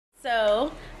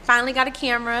So, finally got a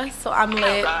camera, so I'm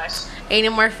lit. Gosh. Ain't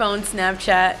no more phone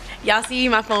Snapchat. Y'all see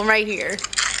my phone right here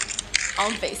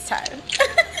on FaceTime.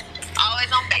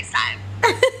 Always on FaceTime.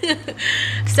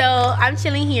 So, I'm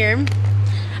chilling here.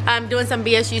 I'm doing some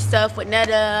BSU stuff with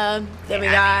Netta. Then we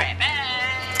got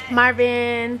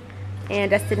Marvin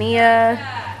and Destinia.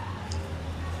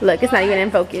 Look, it's not even in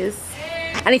focus.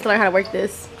 I need to learn how to work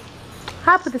this.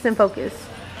 How I put this in focus?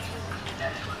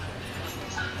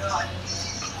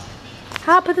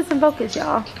 How I put this in focus,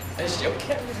 y'all?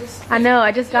 I know,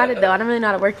 I just got it though. I don't really know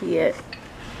how to work it yet.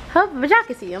 But y'all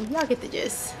can see them. Y'all get the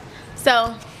gist.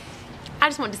 So, I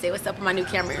just wanted to say what's up with my new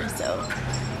camera. So,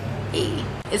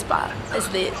 it's Bob.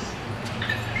 It's lit.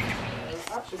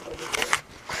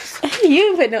 You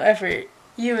didn't put no effort.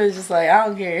 You was just like, I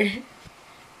don't care.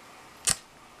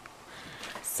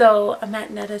 So, I'm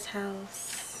at Netta's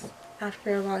house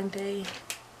after a long day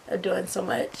of doing so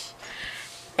much.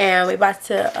 And we about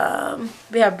to,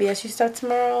 we have BSU stuff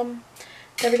tomorrow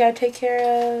that we gotta take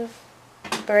care of.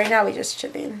 But right now we just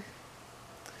chilling.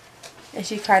 And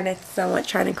she kind of somewhat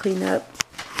trying to clean up.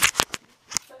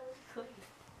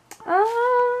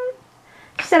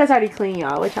 She said it's already clean,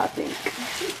 y'all. What y'all think?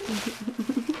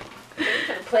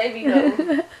 Play me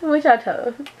though. What y'all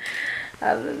told?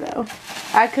 I don't know.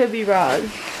 I could be wrong.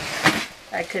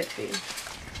 I could be.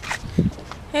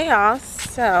 Hey y'all,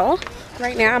 so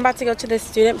right now I'm about to go to the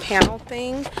student panel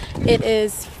thing. It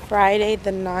is Friday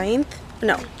the 9th.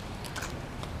 No.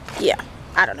 Yeah,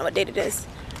 I don't know what date it is.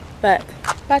 But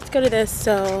about to go to this,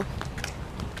 so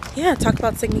yeah, talk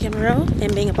about Sigma Gamma Rho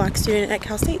and being a black student at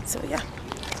Cal State, so yeah.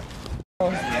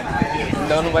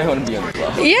 Don't nobody want to be on the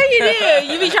vlog. Yeah, you do.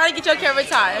 You be trying to get your camera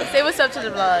time. Say what's up to the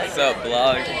vlog. What's up,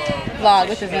 vlog? Vlog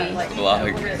with a V.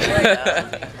 Vlog.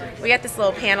 We got this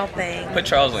little panel thing. Put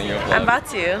Charles on your vlog. I'm about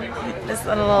to. This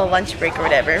little lunch break or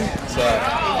whatever. What's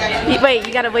up? Wait,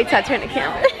 you gotta wait till I turn the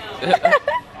camera.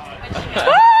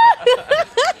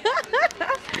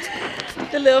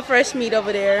 The little fresh meat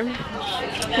over there.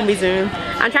 Can be zoom.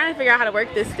 I'm trying to figure out how to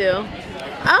work this still.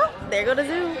 Oh, there go the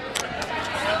zoom.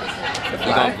 You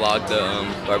gonna vlog the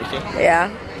barbecue? Yeah,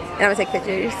 and I'm gonna take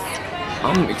pictures.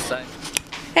 I'm excited.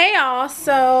 Hey y'all,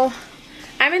 so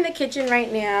I'm in the kitchen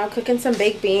right now cooking some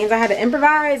baked beans. I had to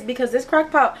improvise because this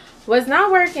crock pot was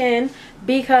not working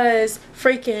because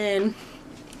freaking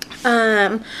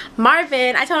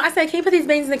Marvin, I said, can you put these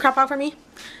beans in the crock pot for me?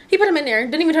 He put them in there,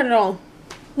 didn't even turn it on.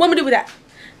 What am I do with that?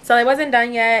 So it wasn't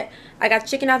done yet. I got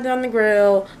chicken out there on the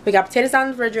grill. We got potatoes out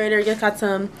in the refrigerator. Just got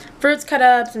some fruits cut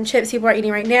up, some chips people are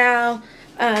eating right now.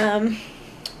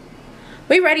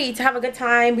 We ready to have a good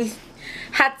time. We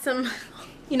had some,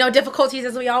 you know, difficulties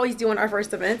as we always do in our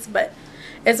first events, but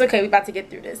it's okay. We about to get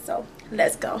through this, so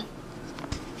let's go.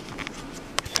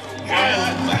 I'm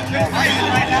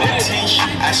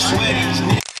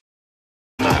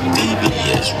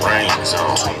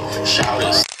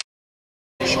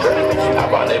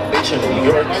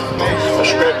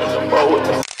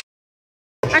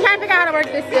trying to figure out how to work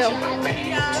this still.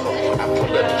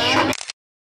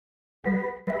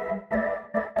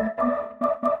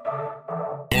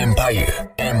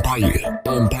 Empire, empire,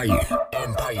 empire,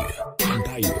 empire,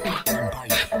 empire,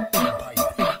 empire,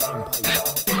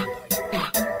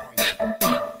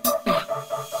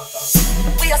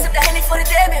 We are sip the Henny for the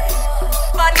day, baby.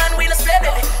 Bad man, we let's play,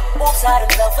 baby. Oops, I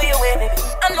don't love for your way, baby.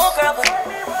 I know, girl, but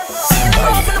you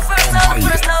know for the first time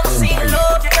I've seen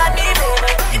love, you got me,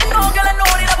 baby. You know, girl, I know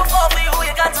that I'm before for you.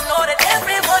 You got to know that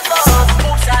everyone loves.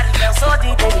 Oops, I didn't feel so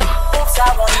deep, baby. Oops, I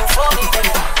want you for me,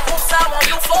 baby. Oops, I want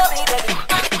you for me, baby.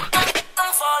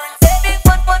 I'm falling, baby.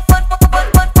 Falling, baby.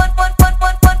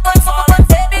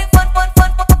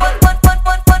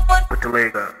 Put your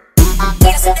leg up.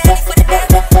 Yes, I'm ready for the day.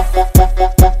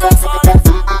 I'm falling.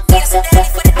 Yes, I'm ready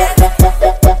for the day.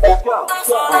 I'm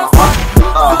falling.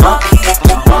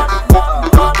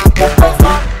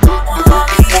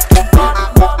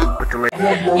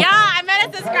 Y'all, I met a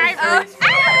subscriber.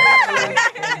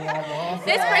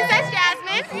 This Princess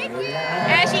Jasmine.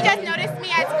 And she just noticed me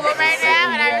at school right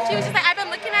now. And she was just like, I've been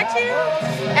looking at you.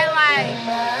 And like,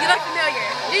 you look familiar.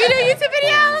 Do you do YouTube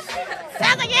videos? So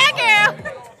I was like, yeah, girl.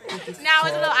 Now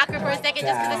it was a little awkward for a second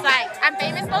just because it's like, I'm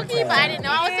famous low-key, but I didn't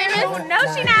know I was famous. No,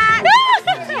 she not.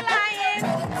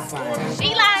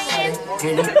 She lying.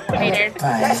 She lying. Hater.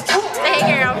 Say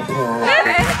hey,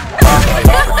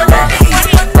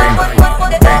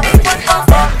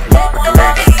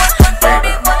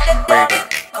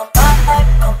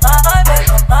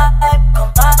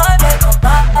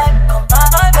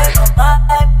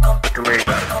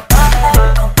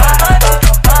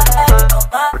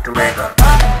 Put your leg up.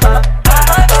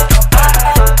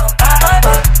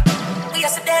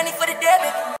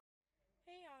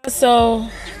 So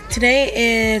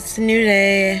today is a new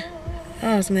day.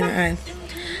 Oh, something in my eye.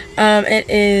 It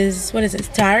is, what is it,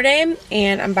 Saturday,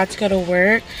 and I'm about to go to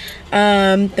work.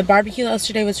 The barbecue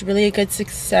yesterday was really a good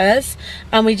success.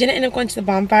 We didn't end up going to the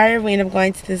bonfire. We ended up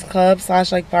going to this club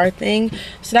slash like bar thing,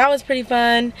 so that was pretty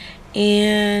fun.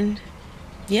 And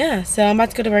yeah, so I'm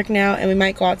about to go to work now, and we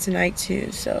might go out tonight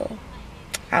too, so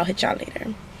I'll hit y'all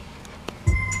later.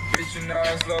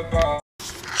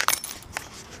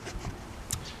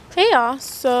 Hey y'all,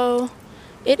 so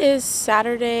it is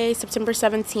Saturday, September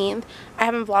 17th. I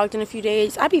haven't vlogged in a few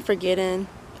days. I be forgetting.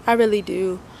 I really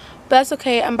do. But that's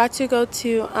okay. I'm about to go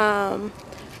to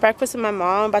breakfast with my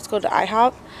mom. I'm about to go to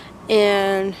IHOP.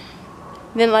 And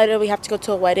then later we have to go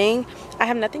to a wedding. I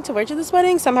have nothing to wear to this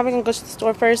wedding, so I'm having to go to the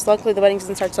store first. Luckily the wedding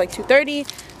doesn't start till like 2:30.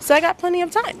 So I got plenty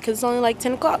of time because it's only like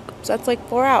 10 o'clock. So that's like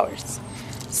 4 hours.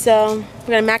 So we're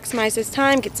going to maximize this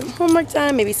time, get some homework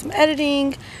done, maybe some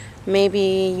editing.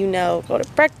 Maybe, you know, go to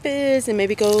breakfast and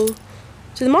maybe go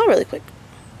to the mall really quick.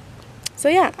 So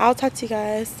yeah, I'll talk to you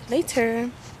guys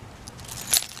later.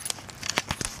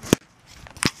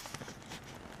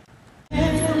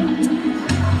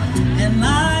 And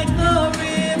like the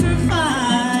river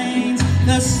finds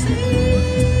the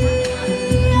sea,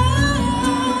 I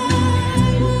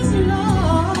was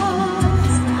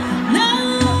lost.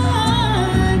 Now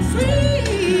I'm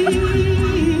free,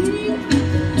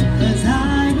 'cause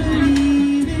I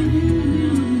believe in you.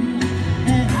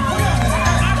 And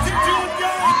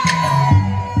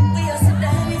we are so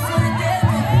down for the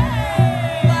devil.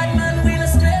 Bad man, we are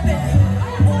stripping.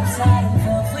 Both sides and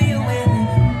fall for you, women.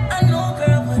 I know,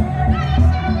 girl, but I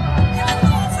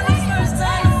know for the first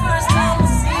time I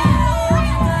see you,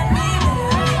 you got me there.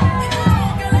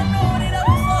 Girl, I know that I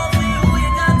will fall for you. You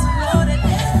got to know that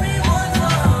everyone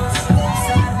falls. Both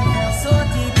sides and fell so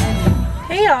deep in it.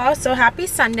 Hey y'all, so happy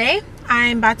Sunday.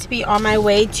 I'm about to be on my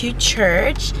way to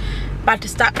church. About to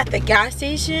stop at the gas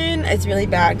station. It's really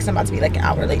bad because I'm about to be like an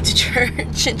hour late to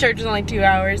church. And church is only 2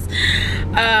 hours.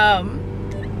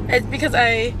 It's because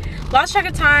I lost track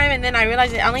of time, and then I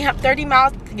realized I only have 30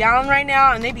 miles per gallon right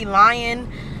now, and they be lying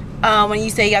when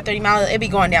you say you got 30 miles. It be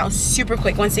going down super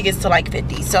quick once it gets to like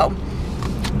 50. So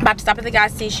I'm about to stop at the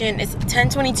gas station. It's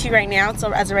 10:22 right now,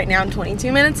 so as of right now I'm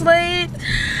 22 minutes late,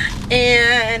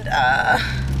 and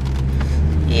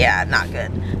yeah, not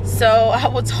good. So I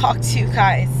will talk to you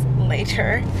guys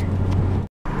later.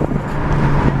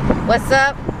 What's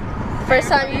up? First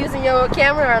time you using your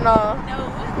camera or no?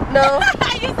 No?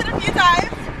 I used it a few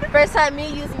times. First time me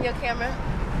using your camera.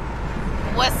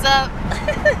 What's up?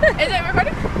 Is it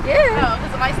recording? Yeah. No,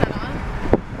 because the light's not on.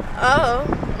 Oh,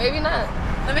 maybe not.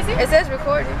 Let me see. It says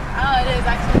recording. Oh, it is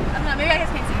actually. I don't know, maybe I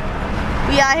just can't see.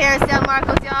 We out here in San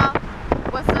Marcos, y'all.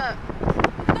 What's up?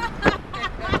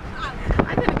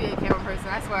 I couldn't be a camera person.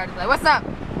 I swear. I'd be like, what's up?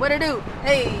 What it do?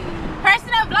 Hey.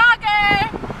 Personal vlogger.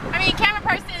 I mean, camera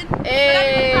person.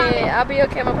 Hey, I'll be your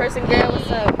camera person, girl.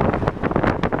 What's up?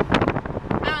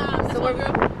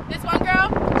 This one girl,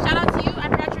 shout out to you. I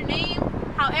forgot your name.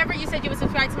 However, you said you would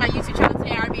subscribe to my YouTube channel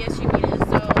today, BSU media.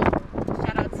 So,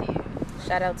 shout out to you.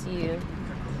 Shout out to you.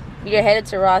 We are headed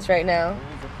to Ross right now.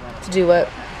 To do what?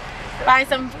 Find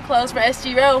some clothes for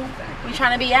SG Row. We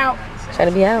trying to be out. Trying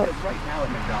to be out.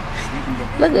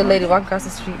 Look at the lady walking across the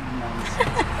street.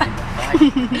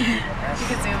 You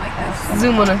can zoom like this.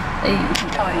 Zoom on her. Hey.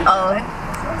 Oh.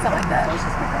 Something like that.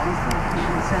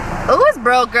 Oh, it's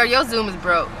broke, girl. Your zoom is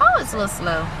broke. Oh, it's a little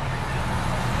slow.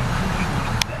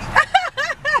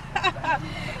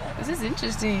 This is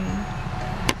interesting.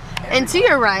 And to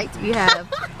your right, we have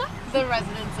The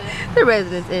Residence Inn. the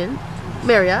Residence Inn,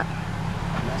 Marriott.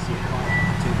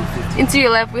 And to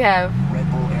your left, we have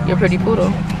your pretty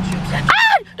poodle.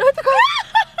 Ah! Don't hit the car!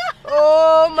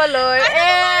 Oh my lord.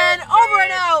 And over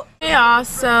and out. Hey y'all,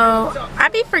 so I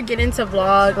be forgetting to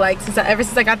vlog like ever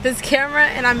since I got this camera,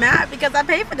 and I'm mad because I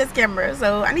paid for this camera,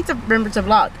 so I need to remember to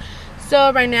vlog.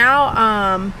 So right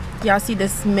now, y'all see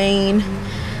this mane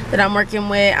that I'm working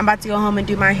with. I'm about to go home and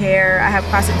do my hair. I have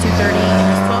class at 2:30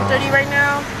 and it's 12:30 right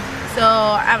now. So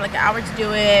I have like an hour to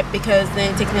do it because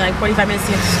then it takes me like 45 minutes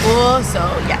to get to school. So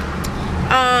yeah.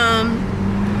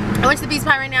 I went to the Beast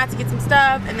Pie right now to get some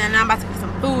stuff, and then I'm about to get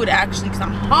some food actually because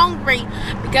I'm hungry.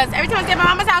 Because every time I stay at my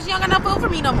mama's house, she don't got no food for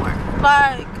me no more.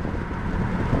 Like,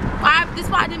 this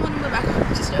is why I didn't want to move back home.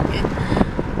 Just joking.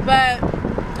 But I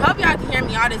hope y'all can hear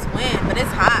me all this wind, but it's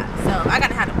hot, so I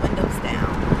gotta have the windows down.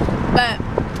 But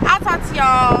I'll talk to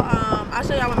y'all. I'll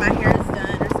show y'all when my hair is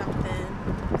done or something.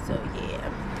 So yeah.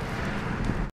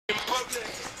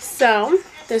 So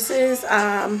this is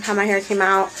how my hair came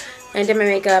out. and did my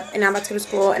makeup, and now I'm about to go to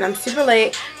school, and I'm super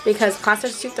late because class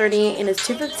starts at 2:30 and it's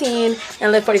 2:15 and I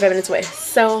live 45 minutes away.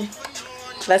 So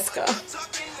let's go.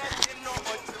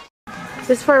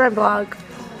 This is for my vlog.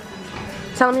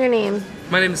 Tell them your name.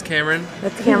 My name is Cameron.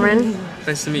 That's Cameron.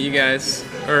 Nice to meet you guys.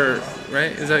 Or,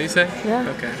 right? Is that what you say? Yeah.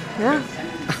 Okay. Yeah.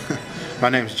 My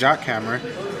name's Jock Cameron.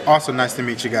 Also nice to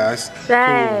meet you guys.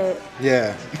 Right. Cool.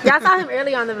 Yeah. Y'all saw him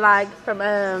early on the vlog from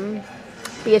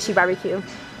BSU barbecue.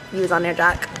 He was on there,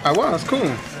 Jock. I was cool.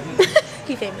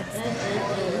 He famous.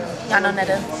 Y'all know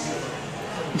Netta.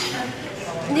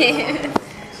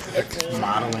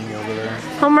 Modeling over there.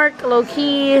 Homework low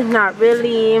key, not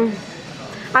really.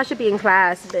 I should be in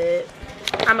class, but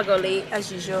I'm gonna go late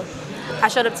as usual. I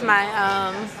showed up to my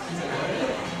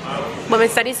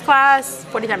women's studies class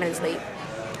 45 minutes late.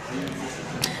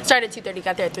 Started at 2:30,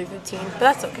 got there at 3:15, but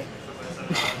that's okay.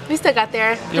 We still got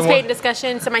there. Just paid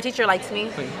discussion, so my teacher likes me.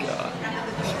 Thank God.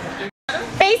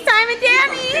 FaceTime and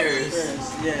Danny!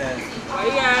 Oh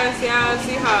yes, yeah,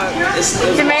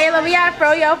 Seahawks. Jamailah, we got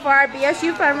Froyo for our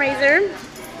BSU fundraiser.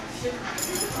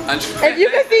 If you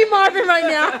can see Marvin right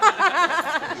now.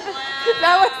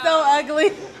 That was so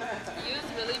ugly.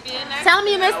 Tell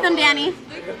me you missed them, Danny.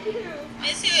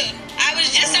 Miss you. I was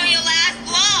just on your last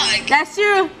vlog. That's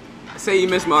true. Say you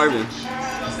miss Marvin. No.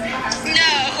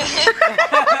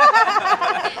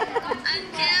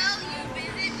 Until you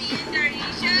visit me and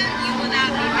Darisha, you will not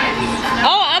be ready.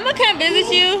 Oh, I'm gonna come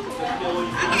visit you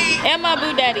Okay. and my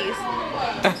boo daddies.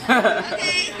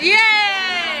 Okay.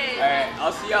 Yay! Alright,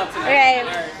 I'll see y'all tonight.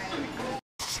 Okay.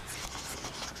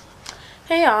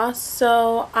 Hey y'all,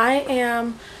 so I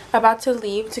am about to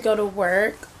leave to go to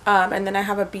work. And then I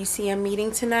have a BCM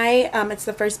meeting tonight. It's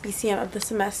the first BCM of the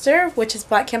semester, which is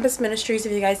Black Campus Ministries,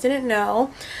 if you guys didn't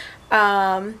know.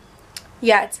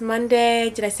 Yeah, it's Monday.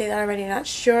 Did I say that already? Not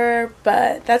sure,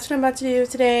 but that's what I'm about to do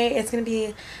today. It's going to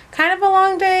be kind of a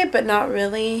long day, but not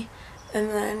really. And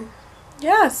then,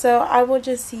 yeah, so I will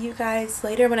just see you guys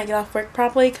later when I get off work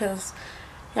probably, because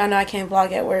y'all know I can't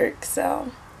vlog at work.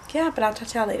 So, yeah, but I'll talk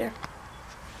to y'all later.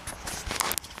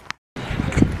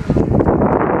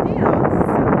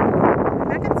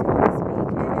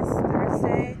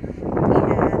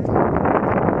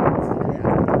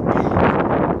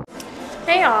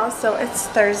 Hey y'all, so it's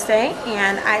Thursday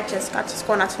and I just got to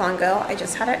school not too long ago. I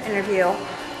just had an interview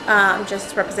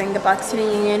just representing the Black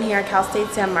Student Union here at Cal State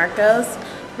San Marcos.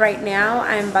 Right now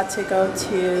I'm about to go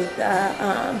to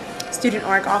the student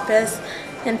org office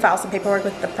and file some paperwork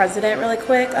with the president really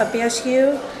quick of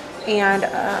BSU. And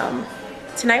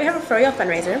tonight we have a Froyo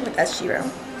fundraiser with SG Room.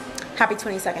 Happy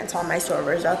 22nd to all my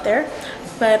sorors out there.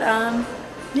 But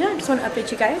yeah, I just want to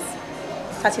update you guys.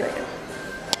 Talk to you later.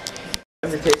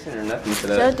 Invitation or nothing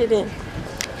today. Joe didn't.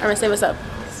 I'm gonna say what's up.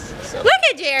 Look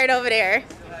at Jared over there.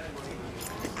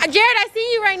 Jared, I see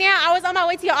you right now. I was on my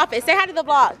way to your office. Say hi to the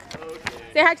vlog. Okay.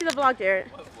 Say hi to the vlog,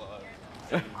 Jared.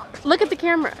 Look at the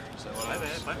camera.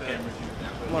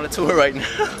 I'm on a tour right now.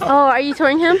 Oh, are you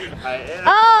touring him? I am.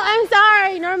 Oh, I'm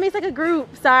sorry. Normally it's like a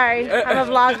group. Sorry. I'm a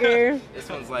vlogger. This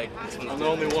one's I'm the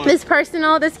only one. This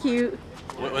personal, this cute.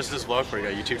 What's this vlog for? You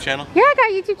got a YouTube channel? Yeah, I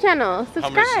got a YouTube channel. Subscribe. How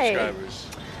many subscribers?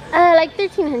 Like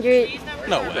 1,300.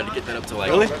 No, we had to get that up to like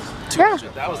really?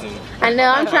 200,000. I know,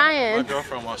 I'm My trying.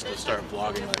 girlfriend wants to start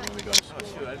vlogging like when we go to school.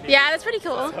 Yeah, that's pretty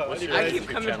cool. What's your I guys' keep YouTube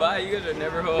coming channel? by. You guys are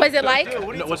never home. What's it like?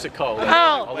 No, what's it called? Oh,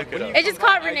 I'll look it up. it's just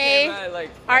called I Renee. came by,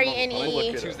 like,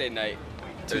 R-E-N-E. Tuesday night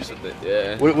or something.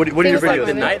 Yeah. What are your Things like videos?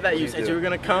 the night that you said you were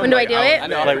gonna come. When do I do it? I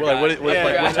know. Like what type of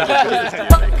videos?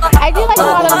 I do like a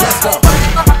lot of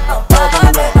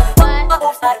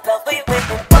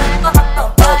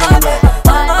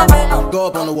Go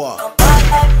up on the wall.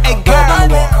 Hey girl,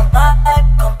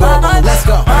 let's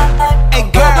go. Hey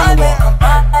girl,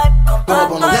 go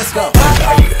up on the let's go.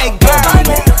 Hey girl,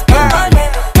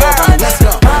 let's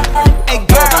go. Hey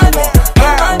girl,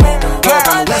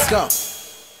 let's go.